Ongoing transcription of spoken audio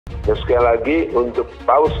Dan sekali lagi untuk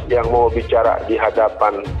paus yang mau bicara di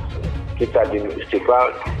hadapan kita di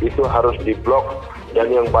Istiqlal itu harus diblok,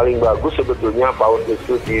 dan yang paling bagus sebetulnya paus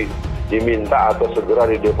itu diminta atau segera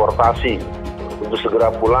dideportasi untuk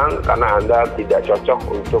segera pulang karena Anda tidak cocok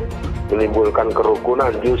untuk menimbulkan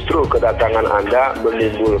kerukunan. Justru kedatangan Anda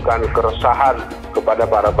menimbulkan keresahan kepada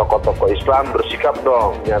para tokoh-tokoh Islam. Bersikap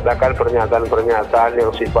dong, menyatakan pernyataan-pernyataan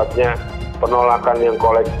yang sifatnya penolakan yang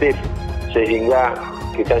kolektif, sehingga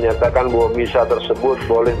kita nyatakan bahwa misa tersebut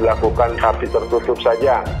boleh dilakukan tapi tertutup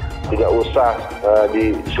saja, tidak usah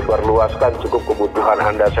disebarluaskan, cukup kebutuhan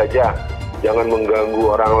Anda saja. Jangan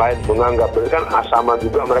mengganggu orang lain, menganggap kan sama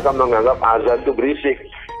juga mereka menganggap azan itu berisik.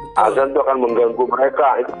 Azan itu akan mengganggu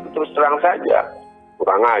mereka, itu terus terang saja.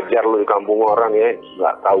 Kurang ajar lu di kampung orang ya,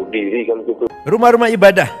 nggak tahu diri kan gitu. Rumah-rumah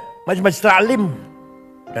ibadah, majelis taklim,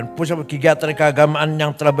 dan pusat kegiatan keagamaan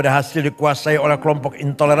yang telah berhasil dikuasai oleh kelompok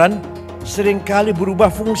intoleran seringkali berubah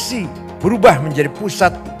fungsi, berubah menjadi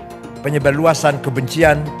pusat penyebarluasan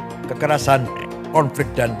kebencian, kekerasan, konflik,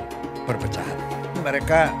 dan perpecahan.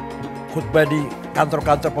 Mereka khutbah di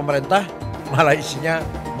kantor-kantor pemerintah, malah isinya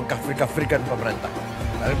mengkafir-kafirkan pemerintah.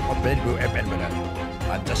 Lalu khutbah di BUMN benar.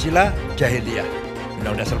 Pancasila, jahiliyah.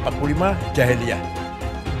 Undang-Undang Dasar 45, jahiliyah.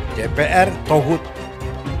 DPR, tauhid.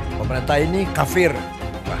 Pemerintah ini kafir.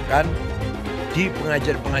 Bahkan di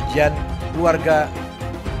pengajian-pengajian keluarga,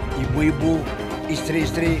 ibu-ibu,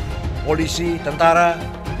 istri-istri, polisi, tentara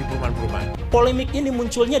di perumahan-perumahan. Polemik ini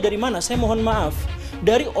munculnya dari mana? Saya mohon maaf.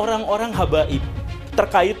 Dari orang-orang habaib.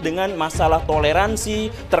 Terkait dengan masalah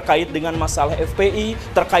toleransi, terkait dengan masalah FPI,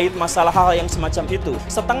 terkait masalah hal yang semacam itu.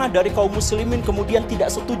 Setengah dari kaum muslimin kemudian tidak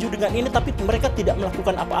setuju dengan ini, tapi mereka tidak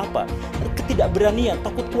melakukan apa-apa. Ketidakberanian,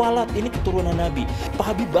 takut kualat, ini keturunan Nabi.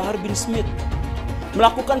 Pak Habib Bahar bin Smith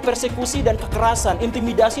melakukan persekusi dan kekerasan,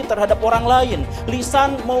 intimidasi terhadap orang lain,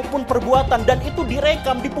 lisan maupun perbuatan, dan itu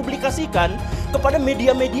direkam, dipublikasikan kepada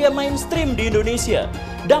media-media mainstream di Indonesia.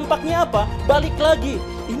 Dampaknya apa? Balik lagi,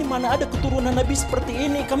 ini mana ada keturunan Nabi seperti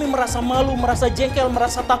ini? Kami merasa malu, merasa jengkel,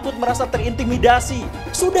 merasa takut, merasa terintimidasi.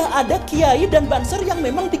 Sudah ada kiai dan banser yang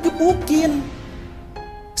memang digebukin.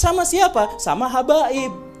 Sama siapa? Sama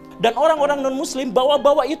habaib. Dan orang-orang non-muslim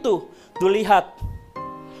bawa-bawa itu. Tuh lihat,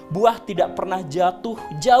 buah tidak pernah jatuh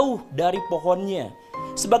jauh dari pohonnya.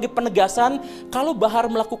 Sebagai penegasan, kalau Bahar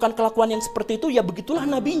melakukan kelakuan yang seperti itu, ya begitulah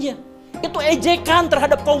nabinya. Itu ejekan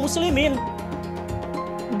terhadap kaum muslimin.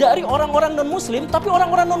 Dari orang-orang non-muslim, tapi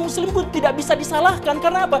orang-orang non-muslim pun tidak bisa disalahkan.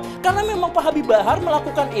 Karena apa? Karena memang Pak Habib Bahar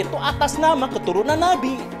melakukan itu atas nama keturunan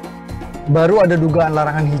Nabi. Baru ada dugaan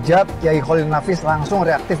larangan hijab, Kiai Khalil Nafis langsung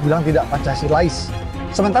reaktif bilang tidak Pancasilais.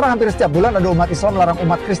 Sementara hampir setiap bulan ada umat Islam melarang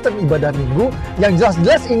umat Kristen ibadah minggu, yang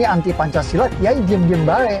jelas-jelas ini anti Pancasila, Kiai diam-diam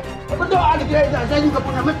baik. Berdoa di gereja, saya juga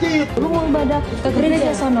punya masjid. Lu mau ibadah ke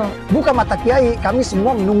gereja sono? Buka mata Kiai, kami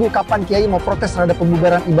semua menunggu kapan Kiai mau protes terhadap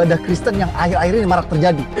pembubaran ibadah Kristen yang akhir-akhir ini marak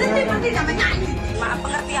terjadi.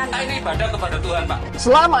 Ini ibadah kepada Tuhan, Pak.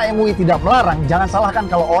 Selama MUI tidak melarang, jangan salahkan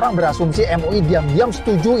kalau orang berasumsi MUI diam-diam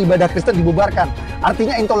setuju ibadah Kristen dibubarkan.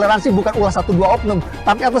 Artinya intoleransi bukan ulah 1-2 oknum,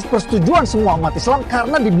 tapi atas persetujuan semua umat Islam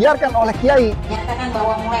karena dibiarkan oleh Kiai. Nyatakan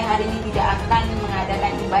bahwa mulai hari ini tidak akan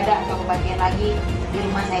mengadakan ibadah atau kebagian lagi di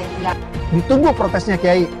rumah saya tinggal. Ditunggu protesnya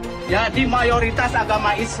Kiai. Ya, di mayoritas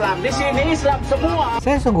agama Islam. Di sini Islam semua.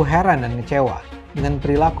 Saya sungguh heran dan kecewa dengan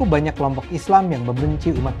perilaku banyak kelompok Islam yang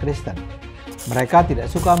membenci umat Kristen. Mereka tidak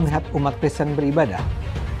suka melihat umat Kristen beribadah.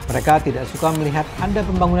 Mereka tidak suka melihat ada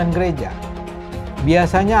pembangunan gereja.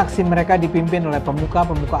 Biasanya aksi mereka dipimpin oleh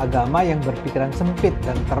pemuka-pemuka agama yang berpikiran sempit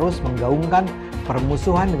dan terus menggaungkan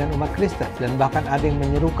permusuhan dengan umat Kristen. Dan bahkan ada yang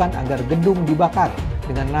menyerukan agar gedung dibakar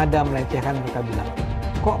dengan nada melecehkan. Mereka bilang,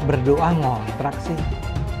 kok berdoa ngontrak sih?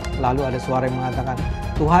 Lalu ada suara yang mengatakan,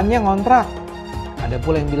 Tuhannya ngontrak. Ada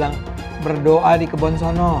pula yang bilang, berdoa di kebun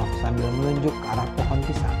sono sambil menunjuk ke arah pohon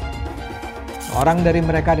pisang. Seorang dari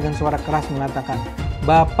mereka dengan suara keras mengatakan,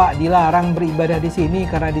 Bapak dilarang beribadah di sini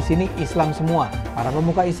karena di sini Islam semua. Para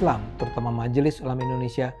pemuka Islam, terutama Majelis Ulama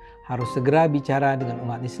Indonesia, harus segera bicara dengan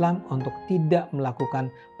umat Islam untuk tidak melakukan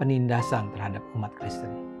penindasan terhadap umat Kristen.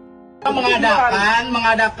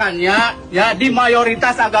 Mengadakannya ya di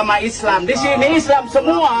mayoritas agama Islam. Di sini Islam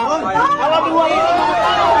semua. Kalau di luar ini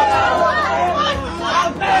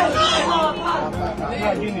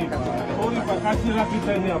kasihlah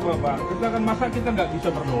kita ini apa Pak? Kita kan masa kita nggak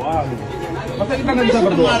bisa berdoa gitu. Masa kita nggak bisa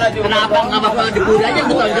berdoa? Kenapa nggak apa-apa di pura aja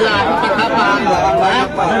betul gelar apa?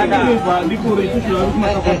 Ini Pak, di pura itu sudah harus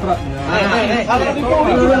masa kontraknya. Kalau di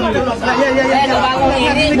pura,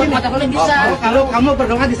 ini mata kuliah bisa. Kalau kamu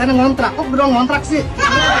berdoa di sana ngontrak, kok berdoa ngontrak sih?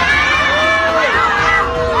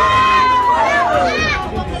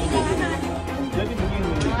 Jadi begini,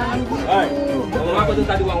 Apa tuh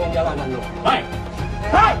tadi uang jalanan lo? Hai.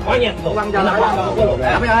 Hai, monyet tuh. Uang jalanan lo.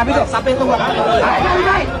 Apa yang habis tuh? Sampai itu.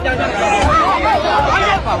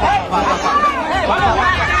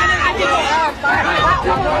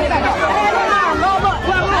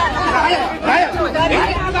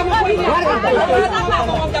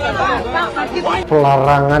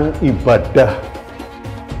 Pelarangan ibadah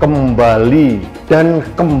kembali dan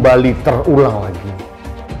kembali terulang lagi.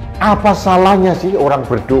 Apa salahnya sih orang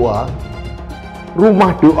berdoa?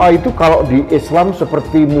 Rumah doa itu kalau di Islam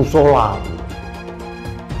seperti musola.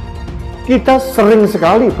 Kita sering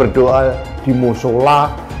sekali berdoa di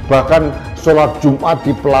musola, bahkan sholat Jumat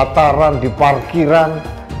di pelataran, di parkiran,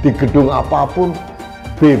 di gedung apapun,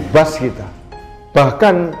 bebas kita.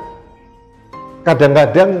 Bahkan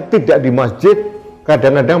kadang-kadang tidak di masjid,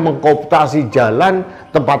 kadang-kadang mengkooptasi jalan,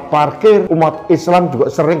 tempat parkir. Umat Islam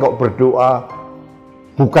juga sering kok berdoa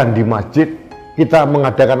bukan di masjid. Kita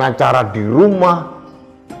mengadakan acara di rumah,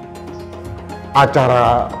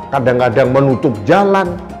 acara kadang-kadang menutup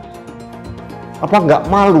jalan. Apa nggak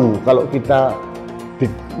malu kalau kita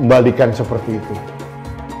dikembalikan seperti itu?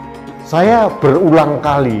 Saya berulang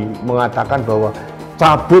kali mengatakan bahwa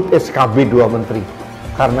cabut SKB 2 Menteri,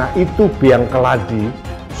 karena itu biang keladi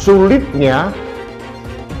sulitnya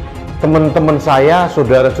teman-teman saya,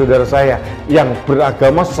 saudara-saudara saya yang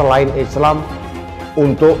beragama selain Islam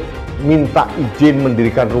untuk minta izin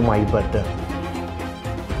mendirikan rumah ibadah.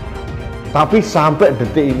 Tapi sampai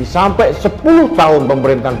detik ini, sampai 10 tahun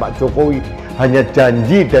pemerintahan Pak Jokowi hanya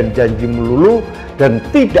janji dan janji melulu dan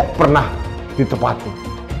tidak pernah ditepati.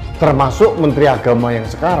 Termasuk Menteri Agama yang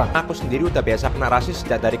sekarang. Aku sendiri udah biasa kena rasis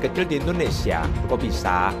sejak dari kecil di Indonesia. Kok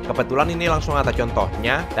bisa? Kebetulan ini langsung ada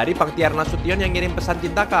contohnya dari Bang Tiar Nasution yang ngirim pesan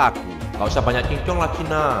cinta ke aku. Gak usah banyak cincong lah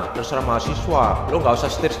Cina, terserah mahasiswa. Lo gak usah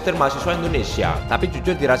setir-setir mahasiswa Indonesia. Tapi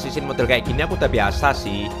jujur dirasisin model kayak gini aku udah biasa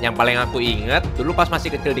sih. Yang paling aku inget, dulu pas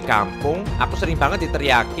masih kecil di kampung, aku sering banget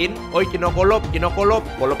diteriakin, "Oi kinokolop, kinokolop."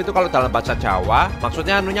 Kolop itu kalau dalam bahasa Jawa,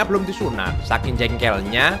 maksudnya anunya belum disunat. Saking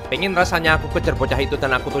jengkelnya, pengen rasanya aku kejar bocah itu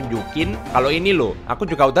dan aku tunjukin, kalau ini loh, aku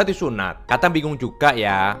juga udah disunat. Kadang bingung juga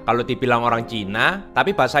ya, kalau dibilang orang Cina,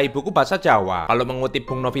 tapi bahasa ibuku bahasa Jawa. Kalau mengutip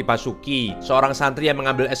Bung Novi Basuki, seorang santri yang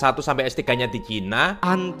mengambil S1 sampai S3-nya di Cina,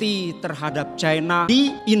 anti terhadap China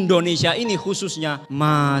di Indonesia ini khususnya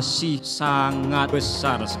masih sangat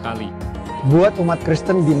besar sekali. Buat umat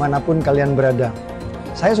Kristen dimanapun kalian berada,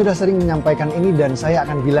 saya sudah sering menyampaikan ini dan saya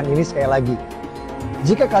akan bilang ini sekali lagi.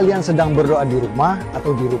 Jika kalian sedang berdoa di rumah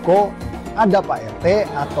atau di ruko, ada Pak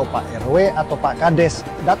RT atau Pak RW atau Pak Kades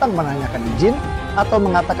datang menanyakan izin atau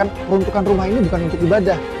mengatakan peruntukan rumah ini bukan untuk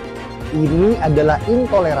ibadah. Ini adalah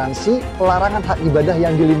intoleransi, pelarangan hak ibadah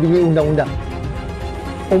yang dilindungi undang-undang.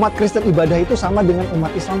 Umat Kristen ibadah itu sama dengan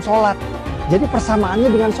umat Islam sholat. Jadi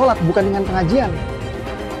persamaannya dengan sholat, bukan dengan pengajian.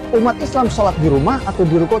 Umat Islam sholat di rumah atau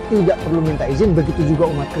di ruko tidak perlu minta izin. Begitu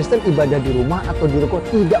juga umat Kristen ibadah di rumah atau di ruko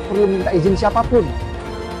tidak perlu minta izin siapapun.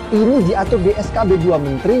 Ini diatur di SKB 2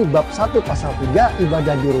 Menteri bab 1 pasal 3,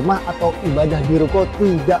 ibadah di rumah atau ibadah di ruko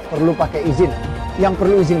tidak perlu pakai izin. Yang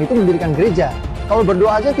perlu izin itu mendirikan gereja. Kalau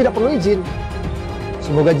berdoa aja tidak perlu izin.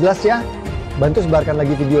 Semoga jelas ya. Bantu sebarkan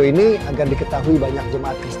lagi video ini agar diketahui banyak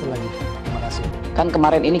jemaat Kristen lagi. Terima kasih. Kan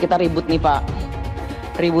kemarin ini kita ribut nih Pak.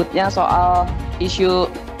 Ributnya soal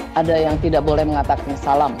isu ada yang tidak boleh mengatakan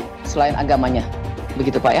salam selain agamanya.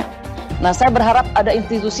 Begitu Pak ya. Nah saya berharap ada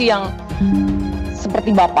institusi yang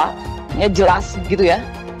seperti Bapak, ya jelas gitu ya.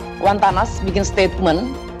 Wantanas bikin statement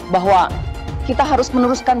bahwa kita harus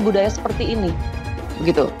meneruskan budaya seperti ini.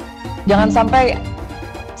 Begitu. Jangan sampai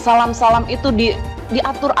salam-salam itu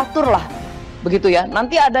diatur-atur lah, begitu ya.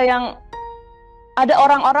 Nanti ada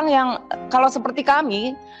orang-orang yang kalau seperti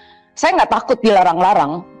kami, saya nggak takut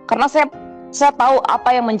dilarang-larang, karena saya tahu apa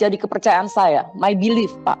yang menjadi kepercayaan saya, my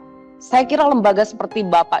belief Pak. Saya kira lembaga seperti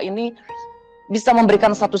Bapak ini bisa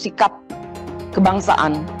memberikan satu sikap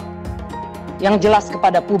kebangsaan yang jelas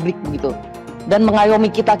kepada publik begitu, dan mengayomi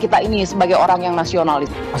kita ini sebagai orang yang nasionalis.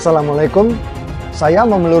 Assalamualaikum. Saya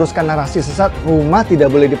mau meluruskan narasi sesat rumah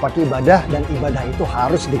tidak boleh dipakai ibadah dan ibadah itu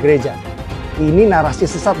harus di gereja. Ini narasi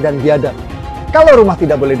sesat dan biadab. Kalau rumah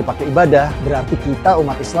tidak boleh dipakai ibadah, berarti kita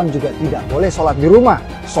umat Islam juga tidak boleh sholat di rumah.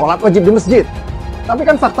 Sholat wajib di masjid. Tapi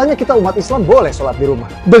kan faktanya kita umat Islam boleh sholat di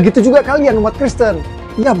rumah. Begitu juga kalian umat Kristen.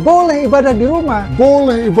 Ya boleh ibadah di rumah.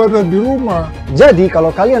 Boleh ibadah di rumah. Jadi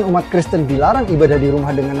kalau kalian umat Kristen dilarang ibadah di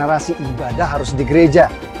rumah dengan narasi ibadah harus di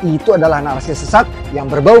gereja, itu adalah narasi sesat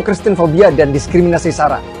yang berbau Kristenfobia dan diskriminasi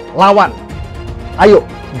SARA. Lawan. Ayo,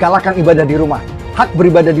 galakan ibadah di rumah. Hak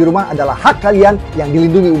beribadah di rumah adalah hak kalian yang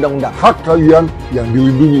dilindungi undang-undang. Hak kalian yang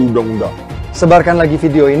dilindungi undang-undang. Sebarkan lagi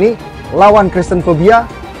video ini, lawan Kristenfobia,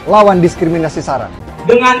 lawan diskriminasi SARA.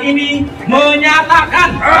 dengan ini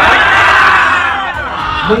menyatakan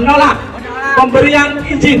menolak pemberian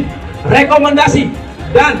izin, rekomendasi,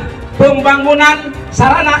 dan pembangunan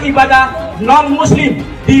sarana ibadah non-muslim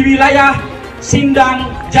di wilayah Sindang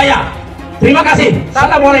Jaya. Terima kasih.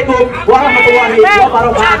 Assalamualaikum warahmatullahi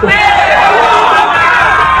wabarakatuh.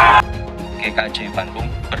 GKJ Bandung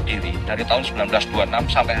berdiri dari tahun 1926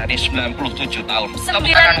 sampai hari 97 tahun.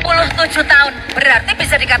 97 tahun, berarti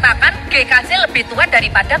bisa dikatakan GKJ lebih tua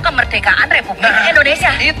daripada kemerdekaan Republik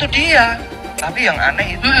Indonesia. Itu dia. Tapi yang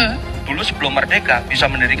aneh itu, dulu sebelum merdeka bisa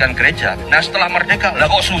mendirikan gereja. Nah setelah merdeka, lah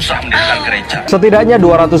kok susah mendirikan gereja. Setidaknya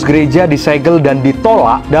 200 gereja disegel dan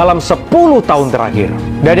ditolak dalam 10 tahun terakhir.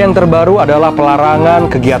 Dan yang terbaru adalah pelarangan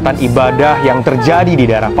kegiatan ibadah yang terjadi di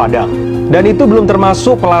daerah Padang. Dan itu belum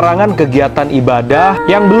termasuk pelarangan kegiatan ibadah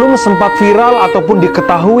yang belum sempat viral ataupun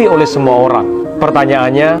diketahui oleh semua orang.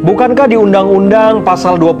 Pertanyaannya, bukankah di Undang-Undang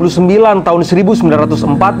Pasal 29 tahun 1945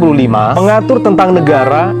 mengatur tentang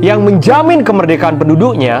negara yang menjamin kemerdekaan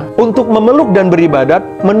penduduknya untuk memeluk dan beribadat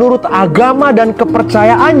menurut agama dan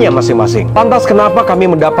kepercayaannya masing-masing? Lantas kenapa kami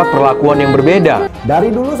mendapat perlakuan yang berbeda?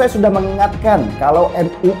 Dari dulu saya sudah mengingatkan kalau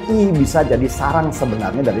MUI bisa jadi sarang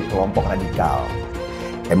sebenarnya dari kelompok radikal.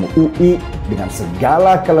 MUI dengan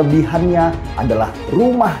segala kelebihannya adalah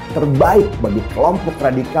rumah terbaik bagi kelompok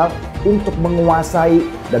radikal untuk menguasai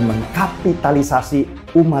dan mengkapitalisasi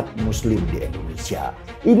umat muslim di Indonesia.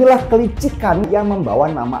 Inilah kelicikan yang membawa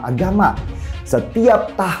nama agama.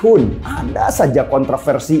 Setiap tahun ada saja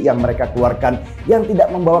kontroversi yang mereka keluarkan yang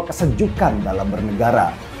tidak membawa kesejukan dalam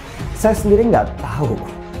bernegara. Saya sendiri nggak tahu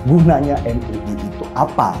gunanya MUI itu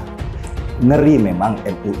apa. Ngeri memang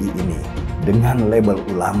MUI ini. Dengan label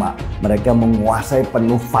ulama, mereka menguasai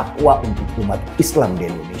penuh fatwa untuk umat Islam di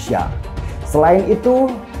Indonesia. Selain itu,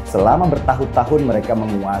 selama bertahun-tahun mereka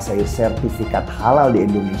menguasai sertifikat halal di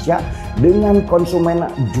Indonesia dengan konsumen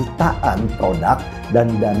jutaan produk dan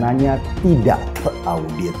dananya tidak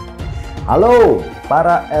teraudit. Halo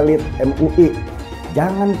para elit MUI,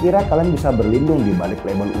 jangan kira kalian bisa berlindung di balik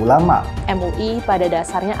label ulama. MUI pada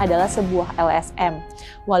dasarnya adalah sebuah LSM.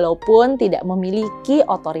 Walaupun tidak memiliki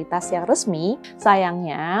otoritas yang resmi,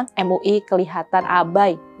 sayangnya MUI kelihatan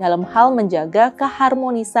abai dalam hal menjaga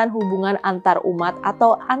keharmonisan hubungan antar umat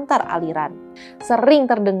atau antar aliran. Sering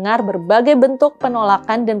terdengar berbagai bentuk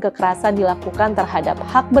penolakan dan kekerasan dilakukan terhadap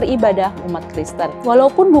hak beribadah umat Kristen.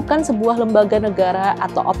 Walaupun bukan sebuah lembaga negara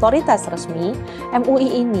atau otoritas resmi,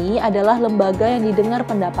 MUI ini adalah lembaga yang didengar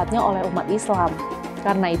pendapatnya oleh umat Islam.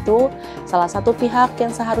 Karena itu, salah satu pihak yang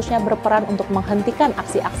seharusnya berperan untuk menghentikan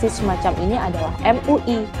aksi-aksi semacam ini adalah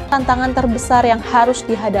MUI. Tantangan terbesar yang harus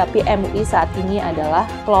dihadapi MUI saat ini adalah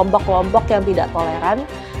kelompok-kelompok yang tidak toleran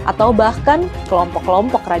atau bahkan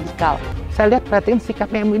kelompok-kelompok radikal. Saya lihat perhatian sikap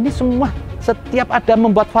MUI ini semua, setiap ada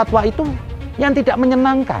membuat fatwa itu yang tidak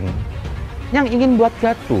menyenangkan, yang ingin buat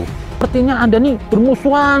gaduh. Sepertinya Anda nih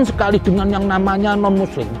bermusuhan sekali dengan yang namanya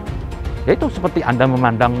non-muslim. Yaitu seperti Anda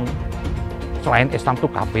memandang selain Islam itu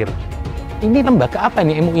kafir. Ini lembaga apa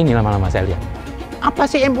ini MUI ini lama-lama saya lihat? Apa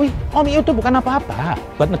sih MUI? MUI itu bukan apa-apa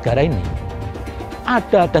buat negara ini.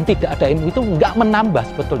 Ada dan tidak ada MUI itu nggak menambah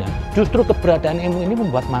sebetulnya. Justru keberadaan MUI ini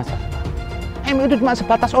membuat masalah. MUI itu cuma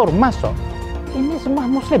sebatas ormas kok. Ini semua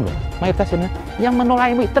muslim loh, mayoritas ini yang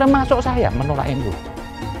menolak MUI, termasuk saya menolak MUI.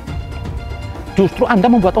 Justru Anda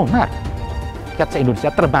membuat onar. Rakyat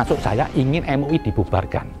se-Indonesia termasuk saya ingin MUI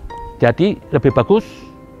dibubarkan. Jadi lebih bagus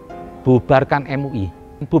bubarkan MUI,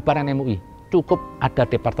 bubaran MUI, cukup ada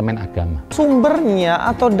Departemen Agama. Sumbernya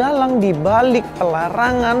atau dalang dibalik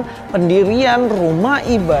pelarangan pendirian rumah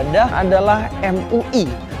ibadah adalah MUI.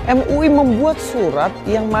 MUI membuat surat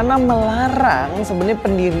yang mana melarang sebenarnya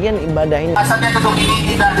pendirian ibadah ini. Asalnya gedung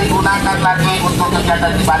ini tidak digunakan lagi untuk kegiatan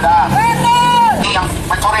ibadah. Yang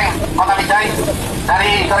mencoreng kota Binjai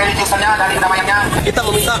dari kereligiusannya, dari kedamaiannya. Kita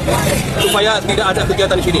meminta supaya tidak ada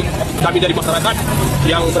kegiatan di sini. Kami dari masyarakat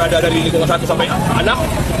yang berada dari lingkungan 1 sampai 6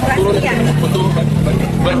 turun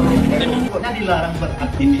untuk dilarang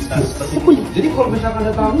beraktivitas seperti itu. Jadi kalau misalkan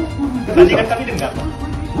Anda tahu, tadi kan kami dengar.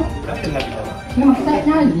 Kami dengar di bawah. Memang kita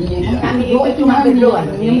nyanyi, kami cuma berdoa,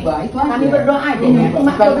 kami berdoa aja,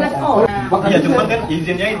 cuma 12 orang. Iya, cuma kan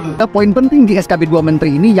izinnya itu. Poin penting di SKB 2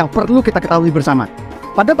 Menteri ini yang perlu kita ketahui bersama.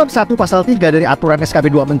 Pada bab 1 pasal 3 dari aturan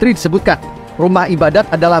SKB 2 Menteri disebutkan, rumah ibadat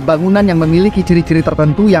adalah bangunan yang memiliki ciri-ciri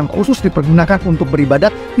tertentu yang khusus dipergunakan untuk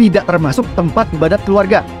beribadat, tidak termasuk tempat ibadat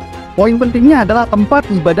keluarga. Poin pentingnya adalah tempat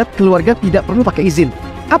ibadat keluarga tidak perlu pakai izin.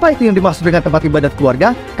 Apa itu yang dimaksud dengan tempat ibadat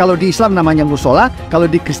keluarga? Kalau di Islam namanya musola, kalau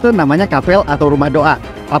di Kristen namanya kapel atau rumah doa.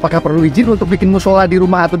 Apakah perlu izin untuk bikin musola di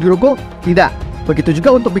rumah atau di ruko? Tidak. Begitu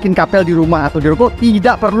juga untuk bikin kapel di rumah atau di ruko,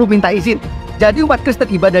 tidak perlu minta izin. Jadi umat Kristen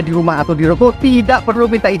ibadah di rumah atau di ruko tidak perlu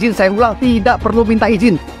minta izin. Saya ulang, tidak perlu minta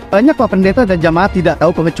izin. Banyak Pak Pendeta dan jamaat tidak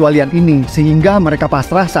tahu pengecualian ini, sehingga mereka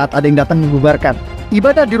pasrah saat ada yang datang membubarkan.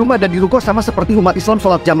 Ibadah di rumah dan di ruko sama seperti umat Islam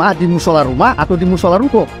sholat jamaah di musola rumah atau di musola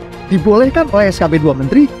ruko. Dibolehkan oleh SKB 2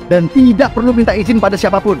 Menteri dan tidak perlu minta izin pada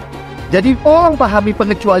siapapun. Jadi tolong pahami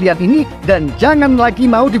pengecualian ini dan jangan lagi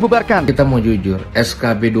mau dibubarkan. Kita mau jujur,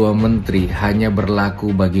 SKB 2 Menteri hanya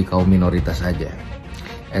berlaku bagi kaum minoritas saja.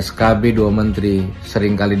 SKB 2 Menteri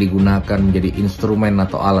seringkali digunakan menjadi instrumen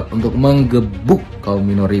atau alat untuk menggebuk kaum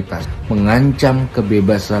minoritas, mengancam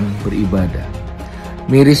kebebasan beribadah.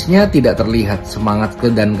 Mirisnya tidak terlihat semangat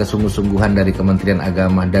dan kesungguh-sungguhan dari Kementerian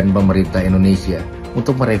Agama dan pemerintah Indonesia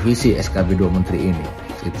untuk merevisi SKB 2 Menteri ini.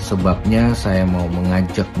 Itu sebabnya saya mau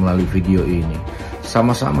mengajak melalui video ini,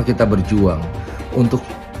 sama-sama kita berjuang untuk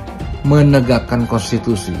menegakkan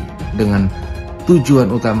konstitusi dengan tujuan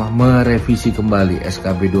utama merevisi kembali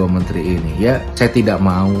SKB 2 Menteri ini. Ya, saya tidak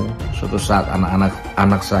mau suatu saat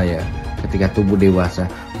anak saya ketika tumbuh dewasa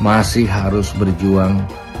masih harus berjuang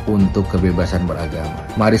untuk kebebasan beragama.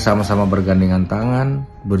 Mari sama-sama bergandengan tangan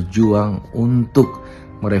berjuang untuk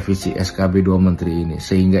merevisi SKB 2 Menteri ini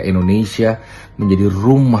sehingga Indonesia menjadi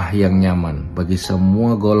rumah yang nyaman bagi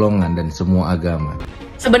semua golongan dan semua agama.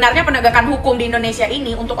 Sebenarnya penegakan hukum di Indonesia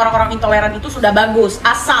ini untuk orang-orang intoleran itu sudah bagus,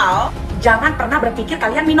 asal jangan pernah berpikir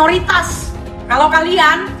kalian minoritas. Kalau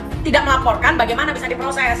kalian tidak melaporkan, bagaimana bisa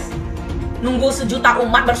diproses? Nunggu sejuta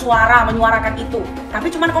umat bersuara, menyuarakan itu,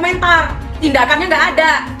 tapi cuma komentar, tindakannya nggak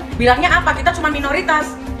ada. Bilangnya apa? Kita cuma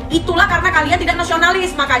minoritas. Itulah karena kalian tidak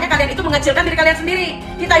nasionalis, makanya kalian itu mengecilkan diri kalian sendiri.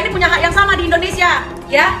 Kita ini punya hak yang sama di Indonesia,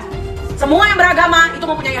 ya. Semua yang beragama itu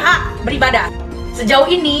mempunyai hak beribadah. Sejauh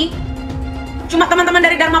ini cuma teman-teman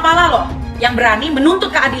dari Dharmapala loh yang berani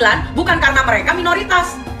menuntut keadilan, bukan karena mereka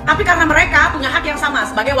minoritas, tapi karena mereka punya hak yang sama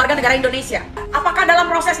sebagai warga negara Indonesia. Apakah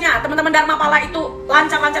dalam prosesnya teman-teman Dharmapala itu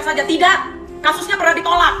lancar-lancar saja? Tidak. Kasusnya pernah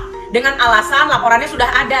ditolak dengan alasan laporannya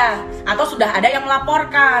sudah ada atau sudah ada yang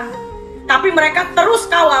melaporkan. Tapi mereka terus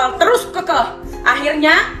kawal, terus kekeh.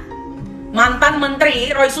 Akhirnya mantan Menteri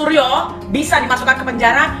Roy Suryo bisa dimasukkan ke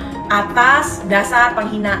penjara atas dasar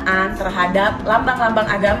penghinaan terhadap lambang-lambang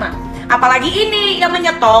agama. Apalagi ini yang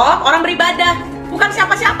menyetop orang beribadah, bukan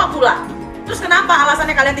siapa-siapa pula. Terus kenapa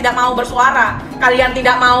alasannya kalian tidak mau bersuara? Kalian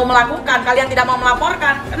tidak mau melakukan, kalian tidak mau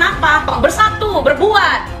melaporkan. Kenapa? Bersatu,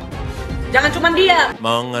 berbuat. Jangan cuma diam.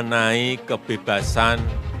 Mengenai kebebasan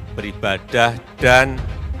beribadah dan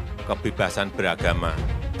kebebasan beragama.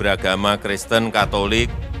 Beragama Kristen,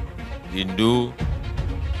 Katolik, Hindu,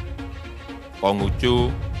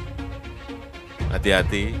 Konghucu,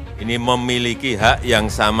 hati-hati, ini memiliki hak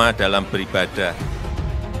yang sama dalam beribadah.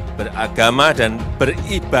 Beragama dan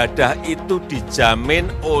beribadah itu dijamin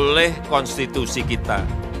oleh konstitusi kita,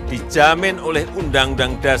 dijamin oleh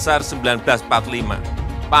Undang-Undang Dasar 1945,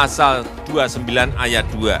 Pasal 29 Ayat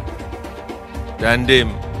 2.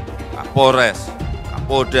 Dandim, Kapolres,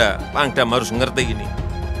 Kapolda, Pangdam harus ngerti ini.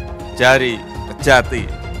 Jari, Kejati,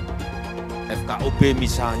 FKUB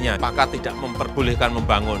misalnya, maka tidak memperbolehkan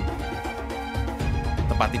membangun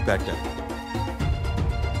tempat ibadah.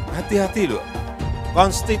 Hati-hati loh,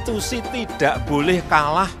 konstitusi tidak boleh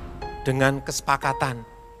kalah dengan kesepakatan.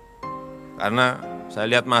 Karena saya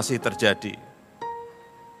lihat masih terjadi.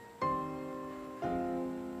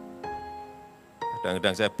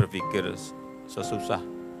 Kadang-kadang saya berpikir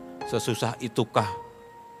sesusah itukah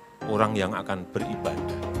orang yang akan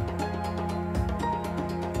beribadah.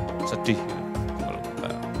 Sedih kalau kita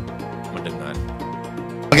mendengar.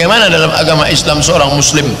 Bagaimana dalam agama Islam seorang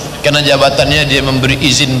muslim karena jabatannya dia memberi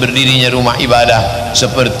izin berdirinya rumah ibadah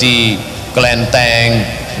seperti kelenteng,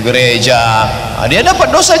 gereja, dia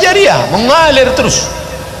dapat dosa jariah mengalir terus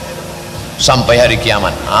sampai hari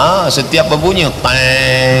kiamat. Setiap berbunyi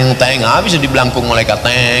teng teng bisa dibelangkung malaikat,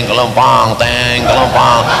 teng kelompang, teng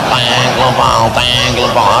kelompang, teng kelompang, teng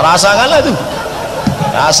kelompang. Rasakanlah tuh.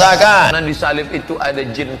 Rasakan. Karena di salib itu ada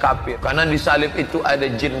jin kafir. Karena di salib itu ada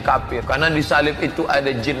jin kafir. Karena di salib itu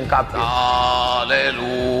ada jin kafir.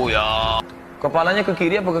 Haleluya. Kepalanya ke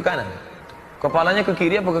kiri apa ke kanan? Kepalanya ke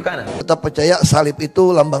kiri apa ke kanan? Tetap percaya salib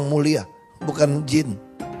itu lambang mulia, bukan jin.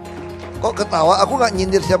 Kok ketawa? Aku nggak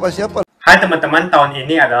nyindir siapa-siapa. Hai teman-teman, tahun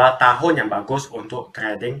ini adalah tahun yang bagus untuk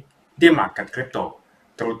trading di market kripto,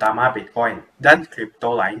 terutama Bitcoin dan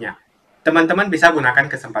kripto lainnya. Teman-teman bisa gunakan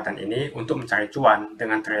kesempatan ini untuk mencari cuan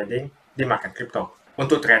dengan trading di market kripto.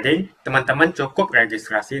 Untuk trading, teman-teman cukup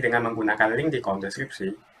registrasi dengan menggunakan link di kolom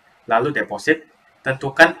deskripsi, lalu deposit,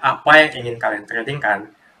 tentukan apa yang ingin kalian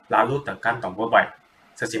tradingkan, lalu tekan tombol buy.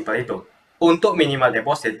 Sesimpel itu. Untuk minimal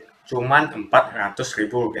deposit, cuma Rp400.000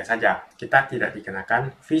 saja. Kita tidak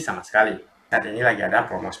dikenakan fee sama sekali. Saat ini lagi ada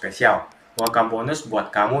promo spesial. welcome bonus buat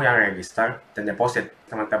kamu yang register dan deposit.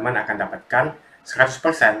 Teman-teman akan dapatkan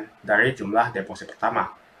 100% dari jumlah deposit pertama.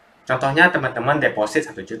 Contohnya teman-teman deposit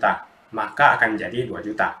 1 juta, maka akan menjadi 2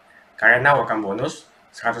 juta. Karena welcome bonus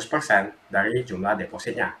 100% dari jumlah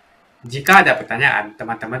depositnya. Jika ada pertanyaan,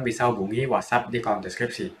 teman-teman bisa hubungi WhatsApp di kolom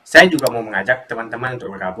deskripsi. Saya juga mau mengajak teman-teman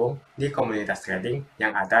untuk bergabung di komunitas trading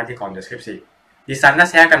yang ada di kolom deskripsi. Di sana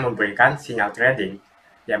saya akan memberikan sinyal trading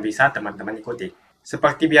yang bisa teman-teman ikuti.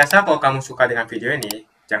 Seperti biasa, kalau kamu suka dengan video ini,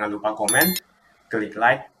 jangan lupa komen, klik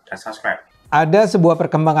like, dan subscribe. Ada sebuah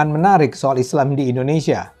perkembangan menarik soal Islam di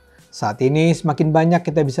Indonesia. Saat ini semakin banyak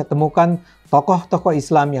kita bisa temukan tokoh-tokoh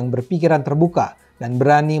Islam yang berpikiran terbuka dan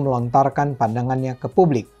berani melontarkan pandangannya ke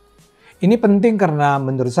publik. Ini penting karena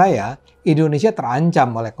menurut saya Indonesia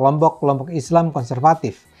terancam oleh kelompok-kelompok Islam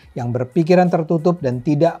konservatif yang berpikiran tertutup dan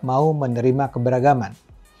tidak mau menerima keberagaman.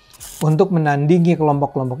 Untuk menandingi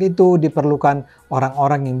kelompok-kelompok itu diperlukan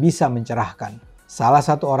orang-orang yang bisa mencerahkan. Salah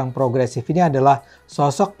satu orang progresif ini adalah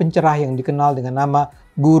sosok pencerah yang dikenal dengan nama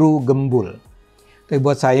Guru Gembul. Tapi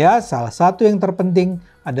buat saya salah satu yang terpenting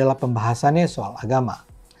adalah pembahasannya soal agama.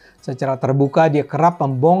 Secara terbuka dia kerap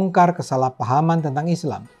membongkar kesalahpahaman tentang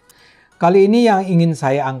Islam. Kali ini yang ingin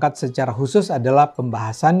saya angkat secara khusus adalah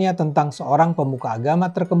pembahasannya tentang seorang pemuka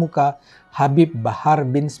agama terkemuka, Habib Bahar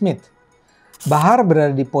bin Smith. Bahar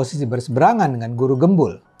berada di posisi berseberangan dengan Guru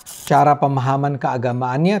Gembul. Cara pemahaman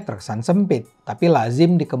keagamaannya terkesan sempit, tapi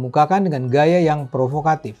lazim dikemukakan dengan gaya yang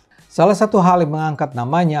provokatif. Salah satu hal yang mengangkat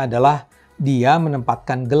namanya adalah dia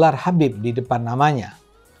menempatkan gelar Habib di depan namanya.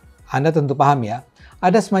 Anda tentu paham ya.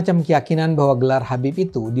 Ada semacam keyakinan bahwa gelar Habib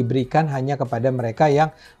itu diberikan hanya kepada mereka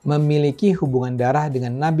yang memiliki hubungan darah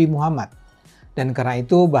dengan Nabi Muhammad. Dan karena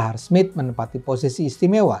itu Bahar Smith menempati posisi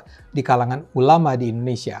istimewa di kalangan ulama di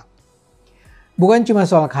Indonesia. Bukan cuma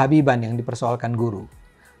soal kehabiban yang dipersoalkan Guru.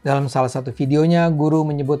 Dalam salah satu videonya, Guru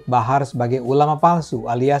menyebut Bahar sebagai ulama palsu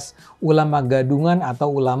alias ulama gadungan atau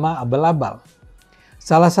ulama abal-abal.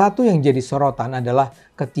 Salah satu yang jadi sorotan adalah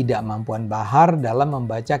ketidakmampuan Bahar dalam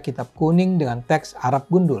membaca kitab kuning dengan teks Arab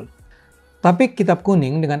gundul. Tapi kitab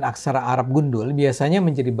kuning dengan aksara Arab gundul biasanya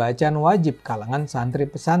menjadi bacaan wajib kalangan santri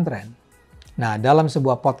pesantren. Nah, dalam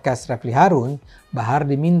sebuah podcast Refli Harun, Bahar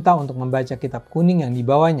diminta untuk membaca kitab kuning yang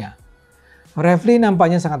dibawanya. Refli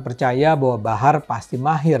nampaknya sangat percaya bahwa Bahar pasti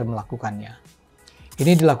mahir melakukannya.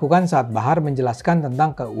 Ini dilakukan saat Bahar menjelaskan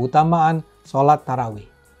tentang keutamaan sholat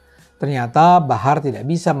tarawih. Ternyata Bahar tidak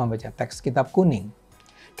bisa membaca teks kitab kuning.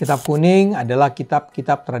 Kitab kuning adalah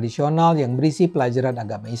kitab-kitab tradisional yang berisi pelajaran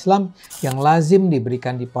agama Islam yang lazim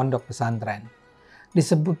diberikan di pondok pesantren.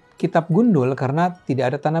 Disebut kitab gundul karena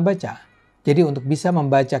tidak ada tanda baca. Jadi untuk bisa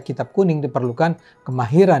membaca kitab kuning diperlukan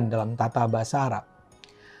kemahiran dalam tata bahasa Arab.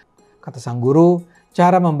 Kata sang guru,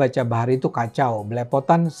 cara membaca Bahar itu kacau,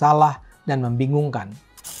 belepotan, salah, dan membingungkan.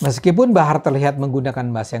 Meskipun Bahar terlihat menggunakan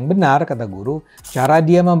bahasa yang benar, kata guru, cara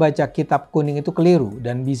dia membaca kitab kuning itu keliru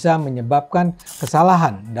dan bisa menyebabkan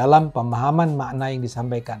kesalahan dalam pemahaman makna yang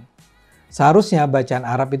disampaikan. Seharusnya bacaan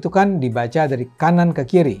Arab itu kan dibaca dari kanan ke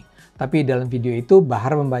kiri, tapi dalam video itu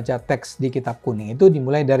Bahar membaca teks di kitab kuning itu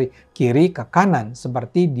dimulai dari kiri ke kanan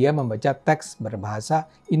seperti dia membaca teks berbahasa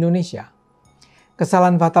Indonesia.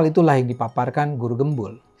 Kesalahan fatal itulah yang dipaparkan Guru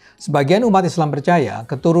Gembul. Sebagian umat Islam percaya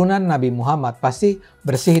keturunan Nabi Muhammad pasti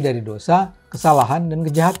bersih dari dosa, kesalahan, dan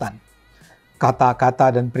kejahatan.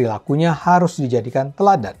 Kata-kata dan perilakunya harus dijadikan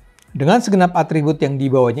teladan. Dengan segenap atribut yang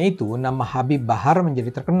dibawanya itu, nama Habib Bahar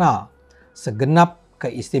menjadi terkenal. Segenap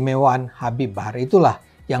keistimewaan Habib Bahar itulah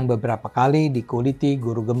yang beberapa kali dikuliti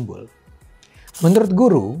Guru Gembul. Menurut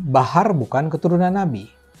Guru, Bahar bukan keturunan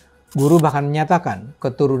Nabi. Guru bahkan menyatakan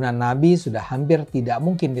keturunan Nabi sudah hampir tidak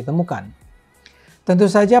mungkin ditemukan. Tentu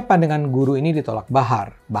saja pandangan guru ini ditolak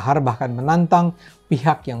Bahar. Bahar bahkan menantang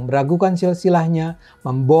pihak yang meragukan silsilahnya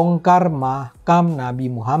membongkar makam Nabi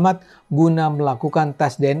Muhammad guna melakukan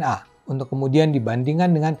tes DNA untuk kemudian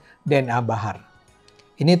dibandingkan dengan DNA Bahar.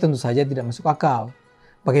 Ini tentu saja tidak masuk akal.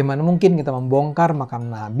 Bagaimana mungkin kita membongkar makam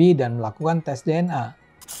Nabi dan melakukan tes DNA?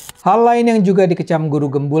 Hal lain yang juga dikecam Guru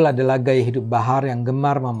Gembul adalah gaya hidup Bahar yang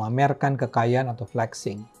gemar memamerkan kekayaan atau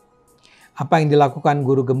flexing. Apa yang dilakukan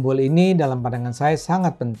Guru Gembul ini dalam pandangan saya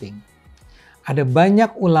sangat penting. Ada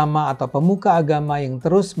banyak ulama atau pemuka agama yang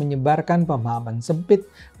terus menyebarkan pemahaman sempit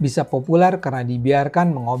bisa populer karena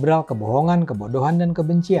dibiarkan mengobrol kebohongan, kebodohan, dan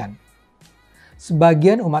kebencian.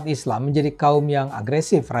 Sebagian umat Islam menjadi kaum yang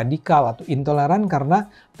agresif, radikal, atau intoleran karena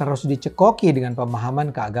terus dicekoki dengan pemahaman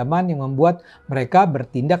keagamaan yang membuat mereka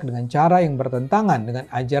bertindak dengan cara yang bertentangan dengan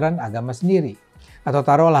ajaran agama sendiri. Atau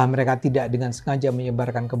taruhlah mereka tidak dengan sengaja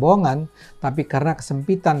menyebarkan kebohongan, tapi karena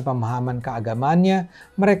kesempitan pemahaman keagamaannya,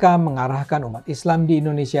 mereka mengarahkan umat Islam di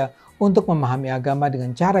Indonesia untuk memahami agama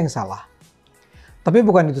dengan cara yang salah. Tapi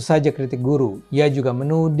bukan itu saja kritik guru, ia juga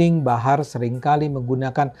menuding Bahar seringkali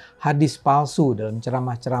menggunakan hadis palsu dalam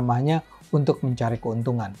ceramah-ceramahnya untuk mencari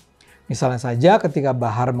keuntungan. Misalnya saja ketika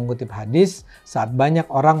Bahar mengutip hadis saat banyak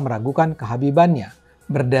orang meragukan kehabibannya.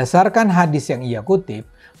 Berdasarkan hadis yang ia kutip,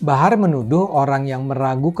 Bahar menuduh orang yang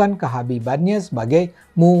meragukan kehabibannya sebagai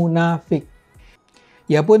munafik.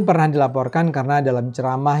 Ia pun pernah dilaporkan karena dalam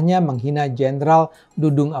ceramahnya menghina Jenderal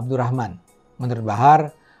Dudung Abdurrahman. Menurut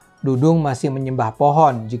Bahar, Dudung masih menyembah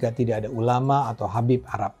pohon jika tidak ada ulama atau Habib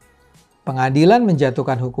Arab. Pengadilan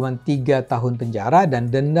menjatuhkan hukuman 3 tahun penjara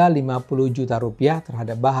dan denda 50 juta rupiah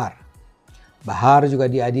terhadap Bahar. Bahar juga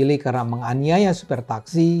diadili karena menganiaya supir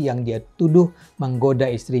taksi yang dia tuduh menggoda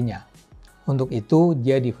istrinya. Untuk itu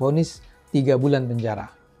dia divonis 3 bulan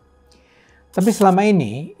penjara. Tapi selama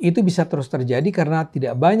ini itu bisa terus terjadi karena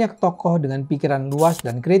tidak banyak tokoh dengan pikiran luas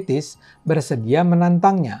dan kritis bersedia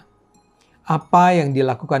menantangnya. Apa yang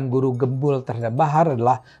dilakukan guru gembul terhadap Bahar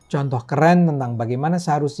adalah contoh keren tentang bagaimana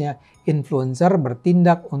seharusnya influencer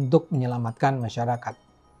bertindak untuk menyelamatkan masyarakat.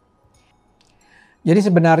 Jadi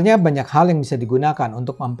sebenarnya banyak hal yang bisa digunakan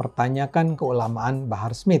untuk mempertanyakan keulamaan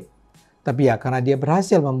Bahar Smith. Tapi ya karena dia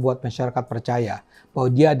berhasil membuat masyarakat percaya bahwa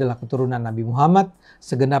dia adalah keturunan Nabi Muhammad,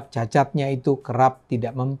 segenap cacatnya itu kerap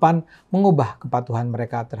tidak mempan mengubah kepatuhan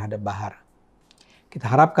mereka terhadap Bahar. Kita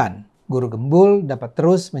harapkan guru gembul dapat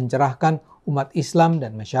terus mencerahkan umat Islam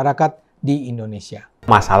dan masyarakat di Indonesia.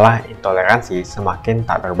 Masalah intoleransi semakin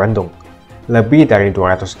tak terbendung. Lebih dari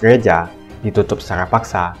 200 gereja ditutup secara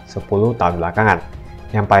paksa 10 tahun belakangan.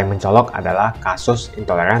 Yang paling mencolok adalah kasus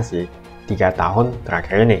intoleransi 3 tahun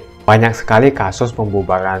terakhir ini. Banyak sekali kasus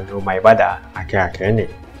pembubaran rumah ibadah akhir-akhir ini.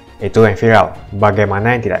 Itu yang viral.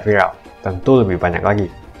 Bagaimana yang tidak viral? Tentu lebih banyak lagi.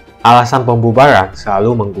 Alasan pembubaran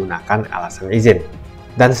selalu menggunakan alasan izin.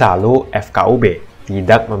 Dan selalu FKUB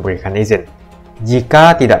tidak memberikan izin.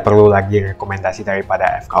 Jika tidak perlu lagi rekomendasi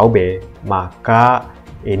daripada FKUB, maka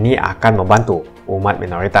ini akan membantu umat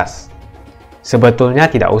minoritas. Sebetulnya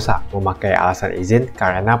tidak usah memakai alasan izin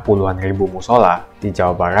karena puluhan ribu musola di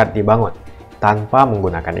Jawa Barat dibangun tanpa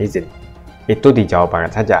menggunakan izin. Itu di Jawa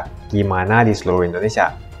Barat saja, gimana di seluruh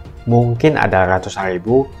Indonesia? Mungkin ada ratusan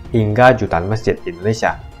ribu hingga jutaan masjid di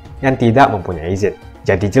Indonesia yang tidak mempunyai izin.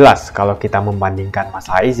 Jadi jelas kalau kita membandingkan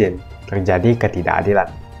masalah izin, terjadi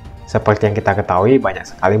ketidakadilan. Seperti yang kita ketahui banyak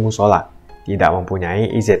sekali musola tidak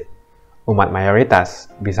mempunyai izin. Umat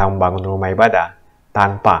mayoritas bisa membangun rumah ibadah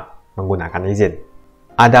tanpa menggunakan izin.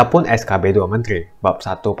 Adapun SKB 2 Menteri bab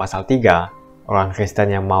 1 pasal 3, orang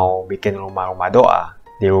Kristen yang mau bikin rumah-rumah doa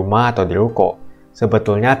di rumah atau di ruko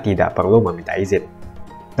sebetulnya tidak perlu meminta izin.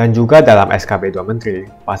 Dan juga dalam SKB 2 Menteri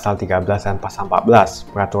pasal 13 dan pasal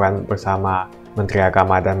 14 peraturan bersama Menteri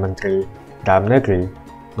Agama dan Menteri Dalam Negeri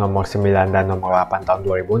nomor 9 dan nomor 8 tahun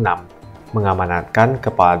 2006 mengamanatkan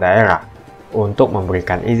kepala daerah untuk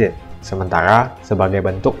memberikan izin, sementara sebagai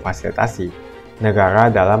bentuk fasilitasi negara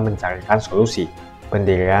dalam mencarikan solusi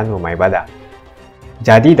pendirian rumah ibadah.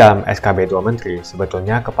 Jadi dalam SKB 2 Menteri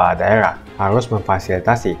sebetulnya kepala daerah harus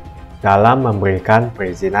memfasilitasi dalam memberikan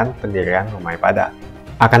perizinan pendirian rumah ibadah.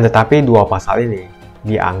 Akan tetapi dua pasal ini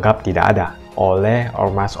dianggap tidak ada oleh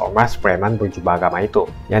ormas-ormas preman berjubah agama itu.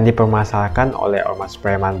 Yang dipermasalahkan oleh ormas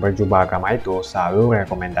preman berjubah agama itu selalu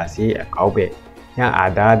rekomendasi FKUB yang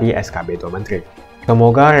ada di SKB 2 Menteri.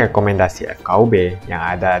 Semoga rekomendasi FKUB yang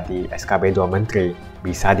ada di SKB 2 Menteri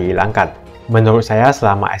bisa dihilangkan. Menurut saya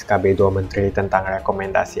selama SKB 2 Menteri tentang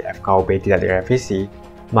rekomendasi FKUB tidak direvisi,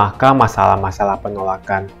 maka masalah-masalah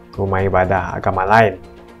penolakan rumah ibadah agama lain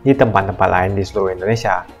di tempat-tempat lain di seluruh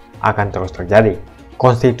Indonesia akan terus terjadi.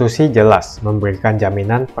 Konstitusi jelas memberikan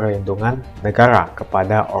jaminan perlindungan negara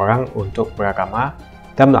kepada orang untuk beragama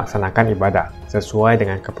dan melaksanakan ibadah sesuai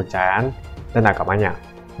dengan kepercayaan dan agamanya.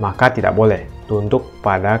 Maka tidak boleh tunduk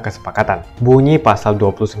pada kesepakatan. Bunyi pasal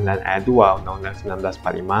 29 ayat 2 Undang-Undang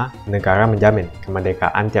 1945, negara menjamin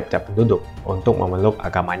kemerdekaan tiap-tiap penduduk untuk memeluk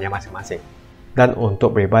agamanya masing-masing dan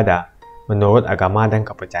untuk beribadah menurut agama dan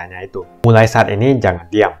kepercayaannya itu. Mulai saat ini jangan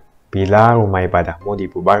diam. Bila rumah ibadahmu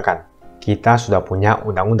dibubarkan, kita sudah punya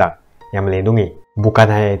undang-undang yang melindungi. Bukan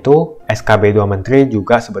hanya itu, SKB 2 Menteri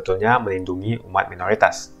juga sebetulnya melindungi umat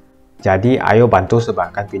minoritas. Jadi ayo bantu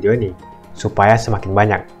sebarkan video ini supaya semakin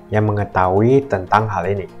banyak yang mengetahui tentang hal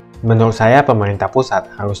ini. Menurut saya pemerintah pusat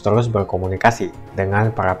harus terus berkomunikasi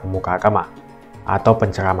dengan para pemuka agama atau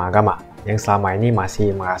penceramah agama yang selama ini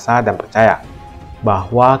masih merasa dan percaya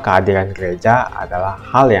bahwa kehadiran gereja adalah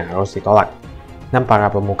hal yang harus ditolak. Dan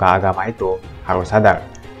para pemuka agama itu harus sadar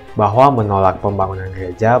bahwa menolak pembangunan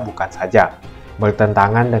gereja bukan saja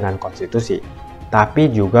bertentangan dengan konstitusi,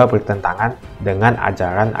 tapi juga bertentangan dengan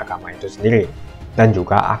ajaran agama itu sendiri dan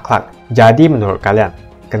juga akhlak. Jadi menurut kalian,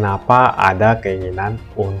 kenapa ada keinginan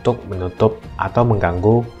untuk menutup atau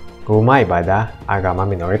mengganggu rumah ibadah agama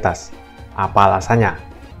minoritas? Apa alasannya?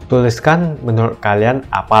 Tuliskan menurut kalian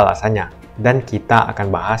apa alasannya, dan kita akan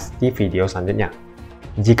bahas di video selanjutnya.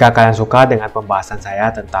 Jika kalian suka dengan pembahasan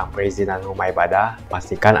saya tentang perizinan rumah ibadah,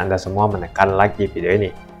 pastikan Anda semua menekan like di video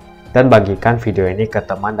ini. Dan bagikan video ini ke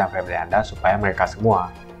teman dan family Anda supaya mereka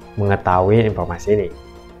semua mengetahui informasi ini.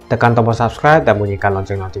 Tekan tombol subscribe dan bunyikan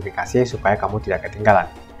lonceng notifikasi supaya kamu tidak ketinggalan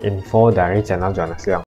info dari channel Jonas Leong.